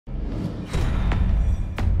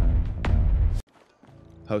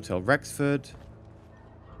Hotel Rexford.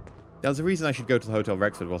 There was a reason I should go to the Hotel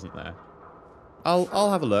Rexford, wasn't there? I'll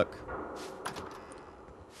have a look.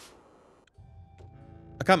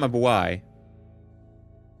 I can't remember why.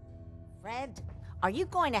 Fred, are you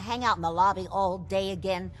going to hang out in the lobby all day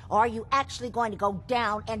again, or are you actually going to go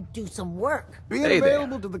down and do some work? Being Hey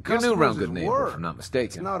available there. to the You're customers new around Good is Neighbor, work. if I'm not mistaken.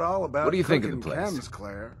 It's not all about What do you think of the cooking place? chems,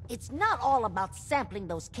 Claire. It's not all about sampling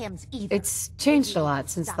those chems either. It's changed a lot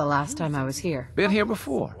since the last time I was here. Been here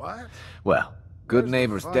before. What? Well, Good Where's the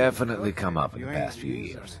Neighbor's fun? definitely Okay, come up if in you the ain't past few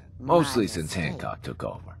using years. it. Mostly My since mistake. Hancock took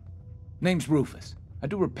over. Name's Rufus. I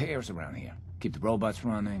do repairs around here. Keep the robots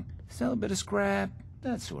running, sell a bit of scrap,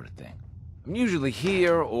 that sort of thing. I'm usually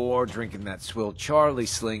here or drinking that swill Charlie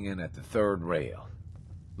slinging at the third rail.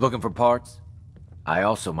 Looking for parts? I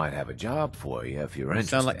also might have a job for you if you're You interested.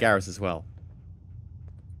 sound like Garrus as well.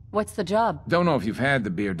 What's the job? Don't know if you've had the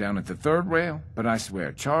beer down at the third rail, but I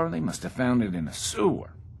swear Charlie must have found it in a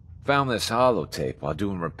sewer. Found this holotape while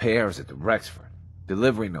doing repairs at the Rexford.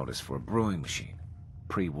 Delivery notice for a brewing machine.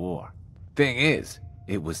 Pre-war. Thing is,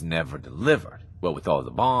 it was never delivered. Well, with all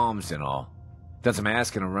the bombs and all. Done some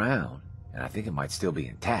asking around, and I think it might still be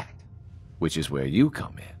intact. Which is where you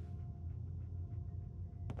come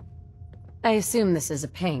in. I assume this is a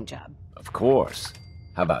paying job. Of course.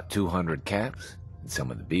 How about 200 caps and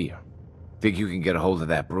some of the beer? Think you can get a hold of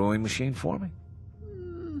that brewing machine for me?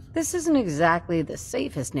 This isn't exactly the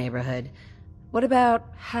safest neighborhood. What about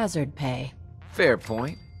hazard pay? Fair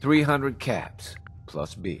point. 300 caps,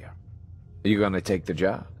 plus beer. Are you gonna take the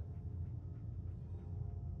job?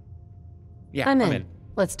 Yeah, I'm in.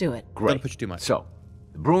 Let's do it. Great. Don't push too much. So,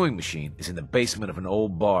 the brewing machine is in the basement of an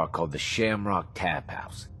old bar called the Shamrock Tap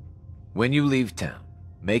House. When you leave town,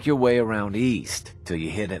 make your way around east till you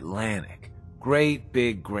hit Atlantic. Great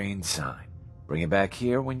big green sign. Bring it back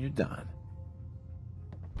here when you're done.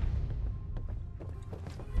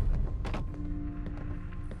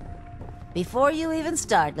 Before you even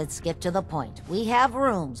start, let's get to the point. We have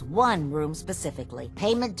rooms, one room specifically.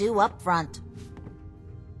 Payment due up front.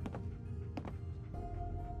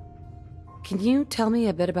 Can you tell me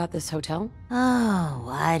a bit about this hotel? Oh,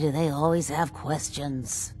 why do they always have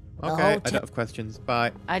questions? The Okay, I hotel- don't have questions.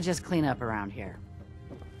 Bye. I just clean up around here.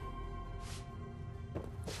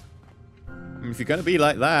 If you're gonna be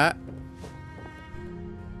like that.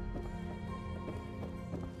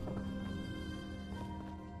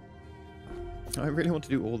 I really want to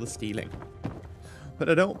do all the stealing. But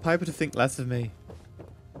I don't want Piper to think less of me.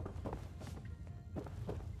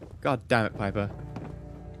 God damn it, Piper.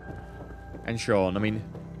 And Sean. I mean,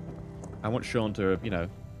 I want Sean to, you know,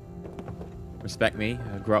 respect me,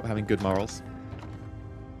 grow up having good morals.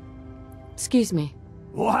 Excuse me.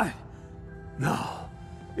 What? No,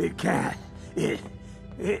 it can't. It's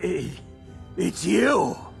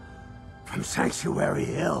you. From Sanctuary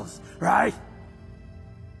Hills, right?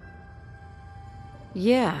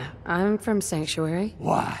 Yeah, I'm from Sanctuary.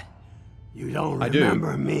 What? You don't I do.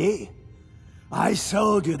 remember me? I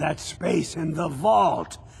sold you that space in the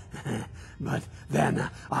vault. But then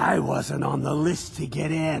I wasn't on the list to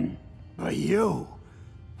get in. But you,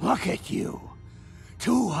 look at you.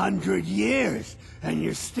 200 years, and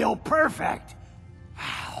you're still perfect.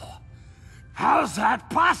 How? How's that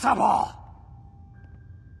possible?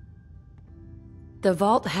 The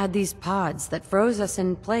vault had these pods that froze us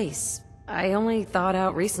in place. I only thawed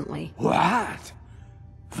out recently. What?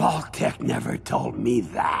 Vault-Tec never told me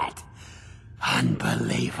that.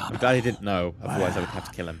 Unbelievable. I'm glad he didn't know, otherwise I would have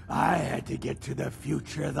to kill him. I had to get to the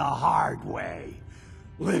future the hard way.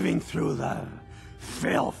 Living through the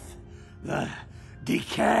filth, the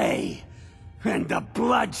decay, and the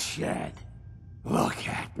bloodshed. Look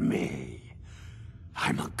at me.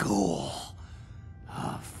 I'm a ghoul.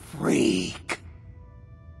 A freak.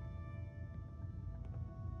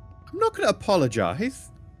 I'm not going to apologize.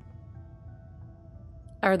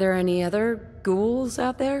 Are there any other ghouls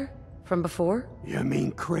out there from before? You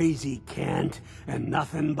mean crazy Kent and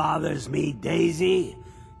nothing bothers me, Daisy?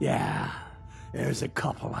 Yeah, there's a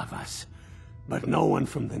couple of us. But no one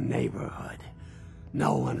from the neighborhood.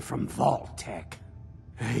 No one from Vault-Tec.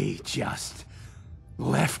 They just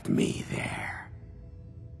left me there.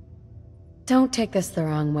 Don't take this the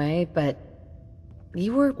wrong way, but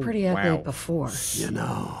you were pretty ugly wow. before. You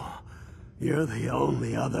know, you're the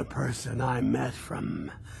only other person I met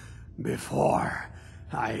from before.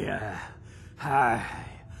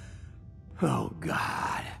 Oh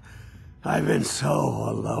God. I've been so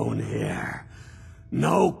alone here.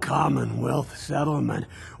 No Commonwealth settlement,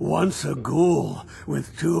 once a ghoul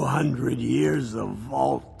with 200 years of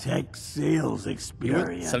Vault-Tec sales You experience.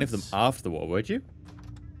 weren't selling for them after the war, would you?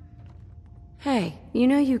 Hey, you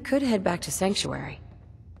know you could head back to Sanctuary.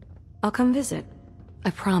 I'll come visit. I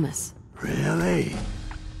promise. Really?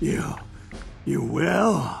 You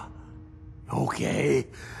will? Okay,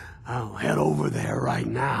 I'll head over there right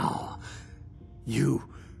now. You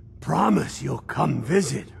promise you'll come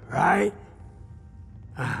visit, right?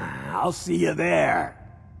 I'll see you there.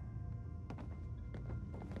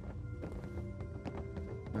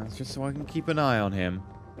 That's just so I can keep an eye on him.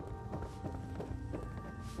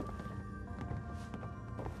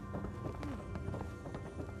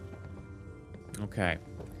 Okay.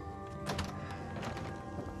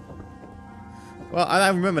 Well, I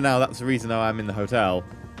remember now that's the reason I'm in the hotel.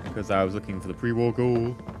 Because I was looking for the pre-war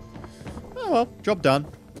goal. Oh well, job done.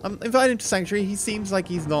 I'm invited him to Sanctuary. He seems like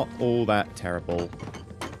he's not all that terrible.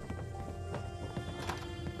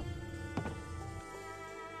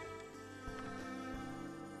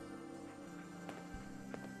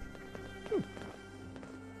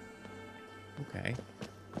 Okay.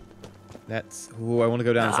 Let's... Ooh, I want to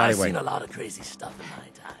go down this alleyway. I've seen a lot of crazy stuff in my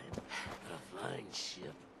time. But a flying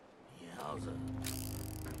ship. Yowza.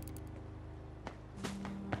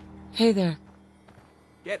 Hey there.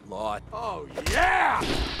 Get lost. Oh, yeah!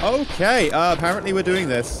 Okay, apparently we're doing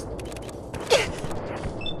this.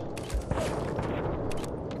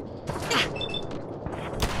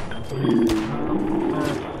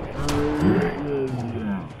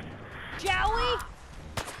 Shall we?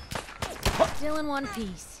 Still in one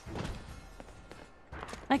piece.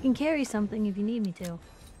 I can carry something if you need me to.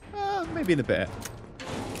 Maybe in a bit.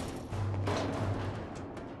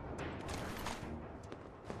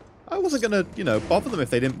 I wasn't gonna, you know, bother them if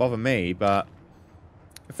they didn't bother me, but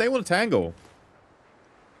if they want to tangle.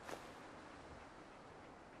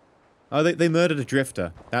 Oh, they murdered a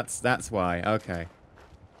drifter. That's why. Okay.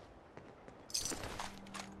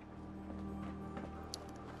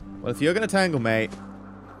 Well, if you're gonna tangle, mate,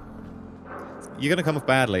 you're gonna come off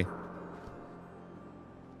badly.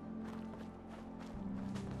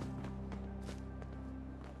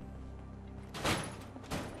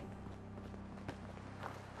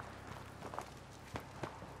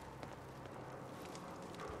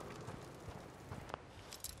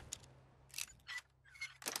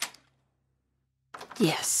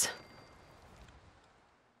 Yes.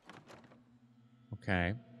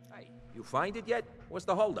 Okay. Hey, you find it yet? What's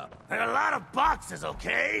the holdup? There are a lot of boxes,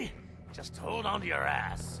 okay? Just hold on to your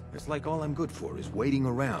ass. It's like all I'm good for is waiting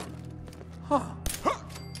around. Huh.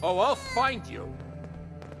 Oh, I'll find you.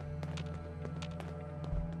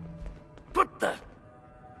 What the?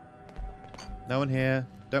 No one here.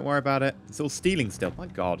 Don't worry about it. It's all stealing still. My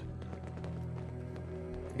God.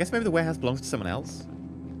 I guess maybe the warehouse belongs to someone else.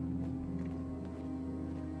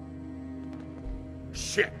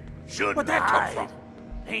 Shit. Shouldn't Where'd that come hide. from?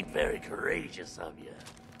 Ain't very courageous of you.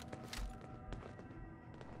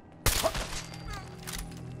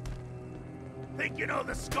 Think you know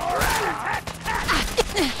the score?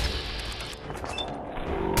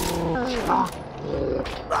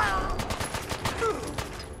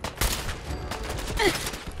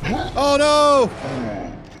 Oh no!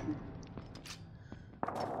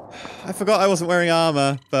 I forgot I wasn't wearing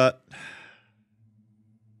armor, but...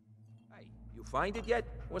 Hey, you find it yet?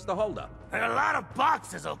 What's the holdup? There are a lot of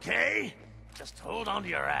boxes, okay? Just hold on to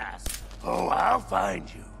your ass. Oh, I'll find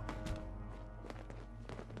you.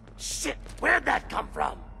 Shit, where'd that come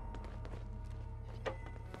from?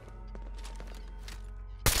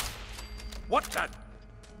 What the?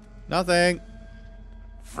 Nothing.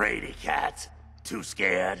 Fraidy cat. Too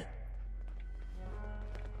scared?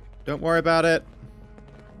 Don't worry about it.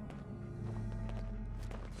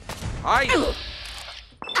 I...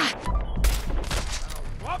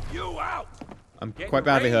 I'll you out. I'm Getting quite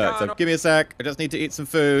badly rained hurt, so on. give me a sec. I just need to eat some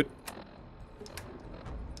food.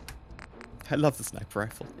 I love the sniper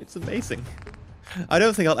rifle. It's amazing. I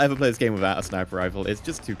don't think I'll ever play this game without a sniper rifle. It's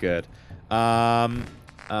just too good. I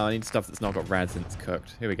need stuff that's not got rad since it's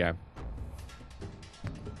cooked. Here we go.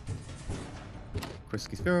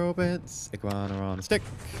 Crispy squirrel bits, iguana on a stick.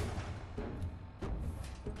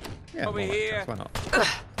 Yeah, Over why not? here. Why not? Come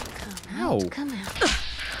out, Ow. come out.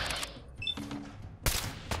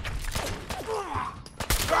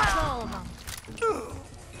 That's all of them.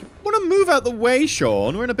 Want to move out the way,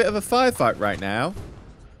 Sean? We're in a bit of a firefight right now.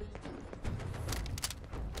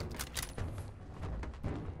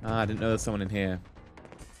 Ah, I didn't know there's someone in here.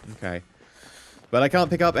 Okay. But I can't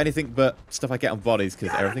pick up anything but stuff I get on bodies because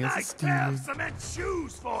Got everything a else is nice pair of stealing. cement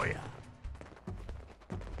shoes for you.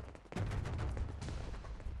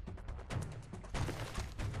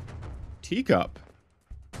 Teacup.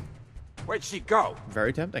 Where'd she go?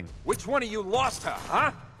 Very tempting. Which one of you lost her,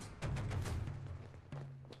 huh?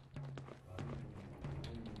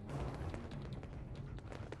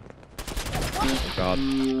 Oh, God.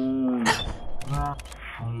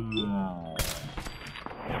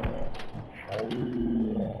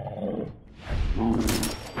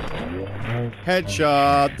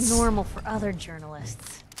 Headshots! Normal for other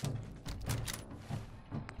journalists.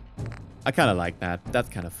 I kind of like that. That's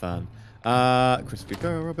kind of fun. Crispy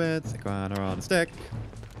girl bits, iguana on a stick.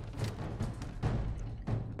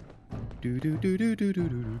 Do do do do do do do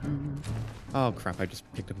do. Oh crap! I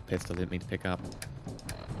just picked up a pistol. I didn't mean to pick up.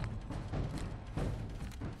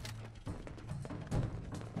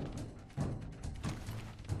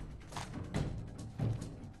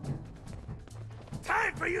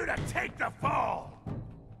 Time for you to take the fall.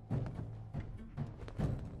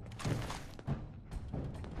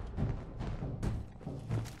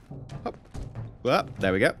 Oh. Well,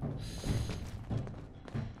 there we go.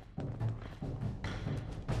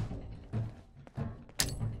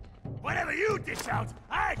 Whatever you dish out,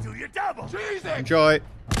 I do your double. Jesus! Enjoy.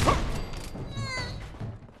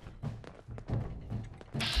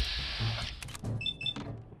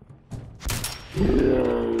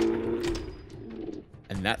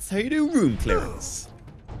 And that's how you do room clearance.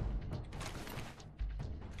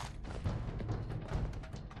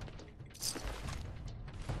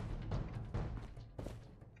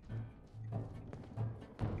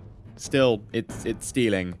 Still, it's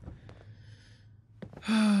stealing.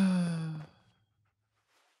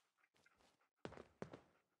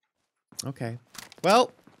 Okay.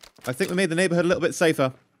 Well, I think we made the neighborhood a little bit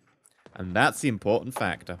safer. And that's the important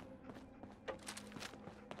factor.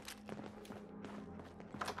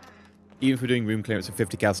 Even if we're doing room clearance with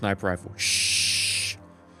 50 cal sniper rifle. Shh.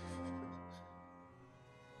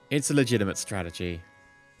 It's a legitimate strategy.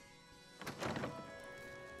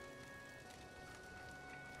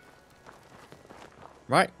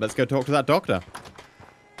 Right, let's go talk to that doctor.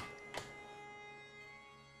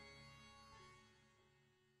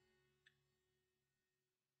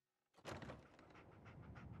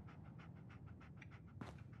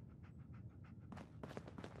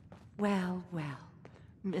 Well, well,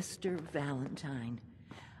 Mr. Valentine.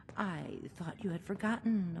 I thought you had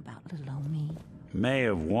forgotten about little old me. May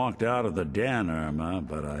have walked out of the den, Irma,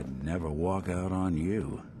 but I'd never walk out on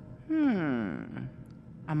you.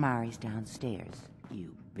 Amari's downstairs,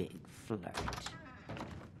 you big flirt.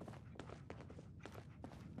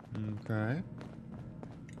 Okay.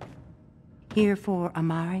 Here for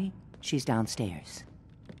Amari, she's downstairs.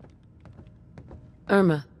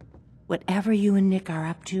 Irma. Whatever you and Nick are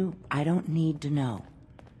up to, I don't need to know.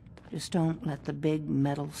 Just don't let the big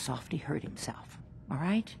metal softy hurt himself, all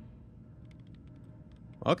right?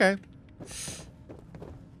 Okay.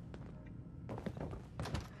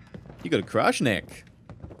 You got a crush, Nick.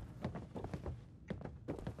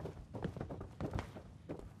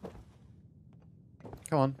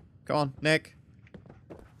 Come on, Nick.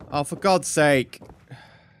 Oh, for God's sake.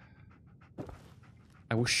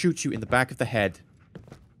 I will shoot you in the back of the head.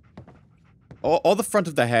 Or the front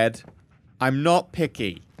of the head. I'm not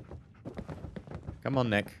picky. Come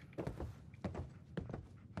on, Nick.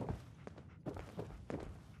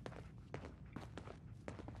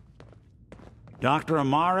 Dr.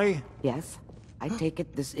 Amari? Yes? I take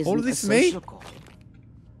it this isn't All of a this me? social call.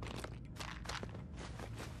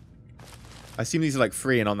 I assume these are like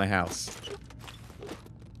free and on the house.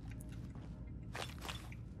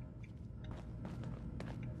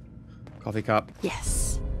 Coffee cup.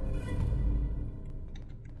 Yes.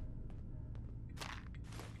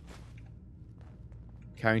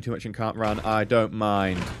 Carrying too much and can't run. I don't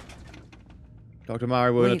mind. Dr.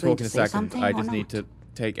 Mari, we're going to talk in a second. I just need to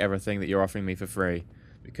take everything that you're offering me for free.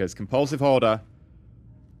 Because compulsive hoarder.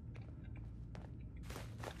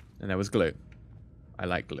 And there was glue. I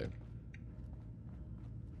like glue.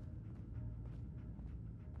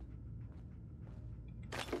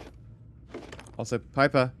 Also,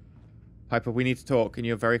 Piper. Piper, we need to talk, and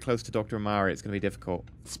you're very close to Dr. Amari. It's going to be difficult.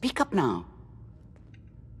 Speak up now.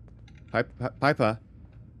 Piper?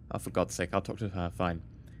 Oh, for God's sake, I'll talk to her. Fine.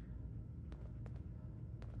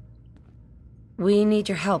 We need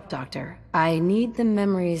your help, Doctor. I need the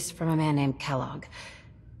memories from a man named Kellogg.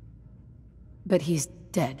 But he's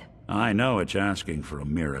dead. I know it's asking for a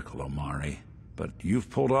miracle, Amari, but you've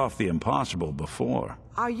pulled off the impossible before.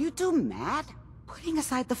 Are you two mad? Putting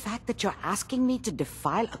aside the fact that you're asking me to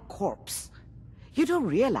defile a corpse, you do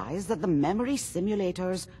realize that the memory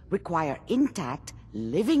simulators require intact,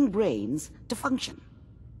 living brains to function.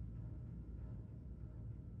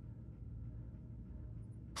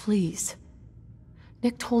 Please.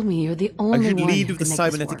 Nick told me you're the only one I should lead who with the can make this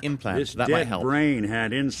cybernetic work. implant. This That might dead help. brain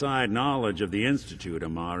had inside knowledge of the Institute,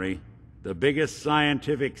 Amari. The biggest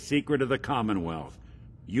scientific secret of the Commonwealth.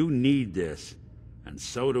 You need this. And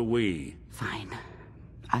so do we. Fine.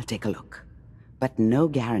 I'll take a look. But no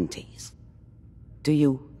guarantees. Do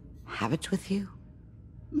you have it with you?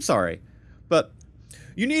 I'm sorry, but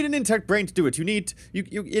you need an intact brain to do it.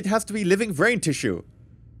 It has to be living brain tissue.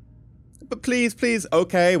 But please, please,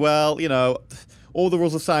 okay, well, you know, all the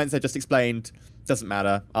rules of science I just explained, doesn't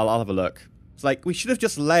matter. I'll have a look. It's like, we should have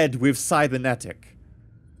just led with cybernetic.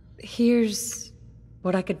 Here's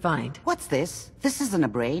what I could find. What's this? This isn't a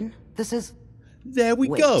brain. This is... There we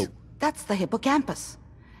Wait, go. That's the hippocampus.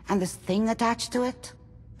 And this thing attached to it?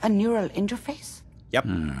 A neural interface? Yep.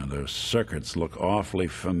 Those circuits look awfully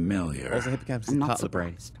familiar. Also, hippocampus is I'm part not of the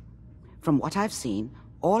brain. surprised. From what I've seen,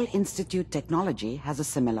 all Institute technology has a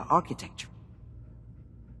similar architecture.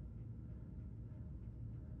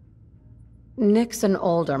 Nick's an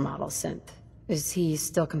older model synth. Is he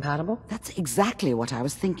still compatible? That's exactly what I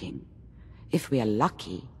was thinking. If we are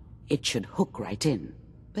lucky, it should hook right in.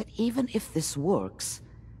 But even if this works,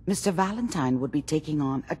 Mr. Valentine would be taking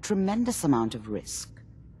on a tremendous amount of risk.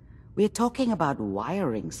 We're talking about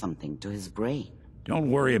wiring something to his brain. Don't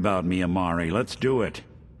worry about me, Amari. Let's do it.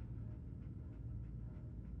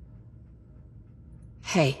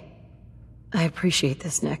 Hey, I appreciate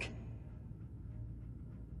this, Nick.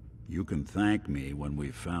 You can thank me when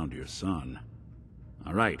we've found your son.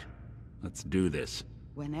 All right, let's do this.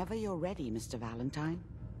 Whenever you're ready, Mr. Valentine,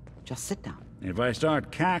 just sit down. If I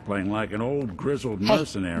start cackling like an old grizzled Hey,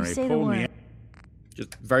 mercenary, you say the pull me word.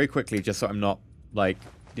 Just very quickly, just so I'm not, like,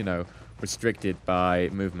 you know, restricted by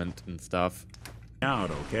movement and stuff.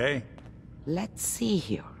 out, okay? Let's see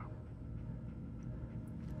here.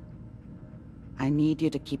 I need you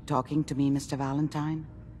to keep talking to me, Mr. Valentine.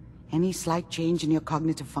 Any slight change in your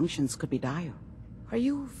cognitive functions could be dire. Are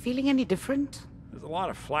you feeling any different? There's a lot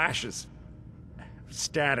of flashes.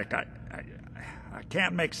 Static. I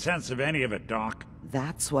can't make sense of any of it, Doc.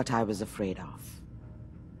 That's what I was afraid of.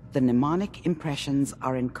 The mnemonic impressions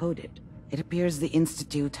are encoded. It appears the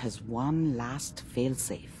Institute has one last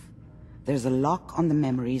failsafe. There's a lock on the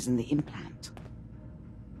memories in the implant.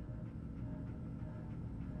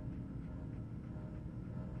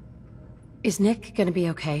 Is Nick gonna be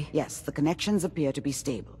okay? Yes, the connections appear to be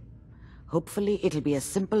stable. Hopefully it'll be as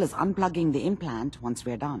simple as unplugging the implant once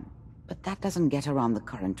we're done. But that doesn't get around the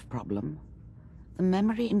current problem. The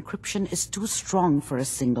memory encryption is too strong for a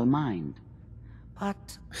single mind.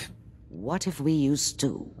 But what if we use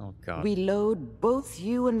two? Oh, God. We load both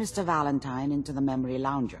you and Mr. Valentine into the memory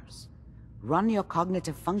loungers. Run your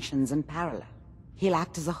cognitive functions in parallel. He'll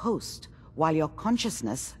act as a host, while your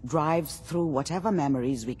consciousness drives through whatever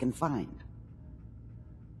memories we can find.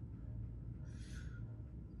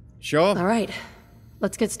 Sure. All right,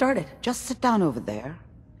 let's get started. Just sit down over there,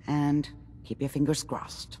 and keep your fingers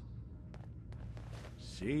crossed.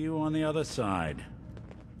 See you on the other side.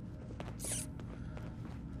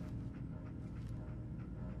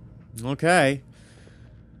 Okay.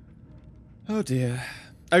 Oh dear.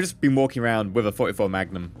 I've just been walking around with a 44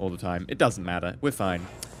 Magnum all the time. It doesn't matter. We're fine.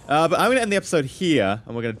 But I'm going to end the episode here,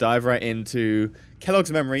 and we're going to dive right into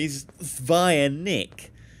Kellogg's memories via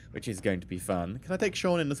Nick, which is going to be fun. Can I take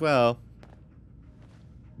Sean in as well?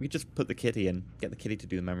 We just put the kitty in. Get the kitty to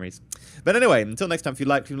do the memories. But anyway, until next time, if you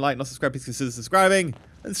like, not subscribe, please consider subscribing,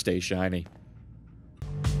 and stay shiny.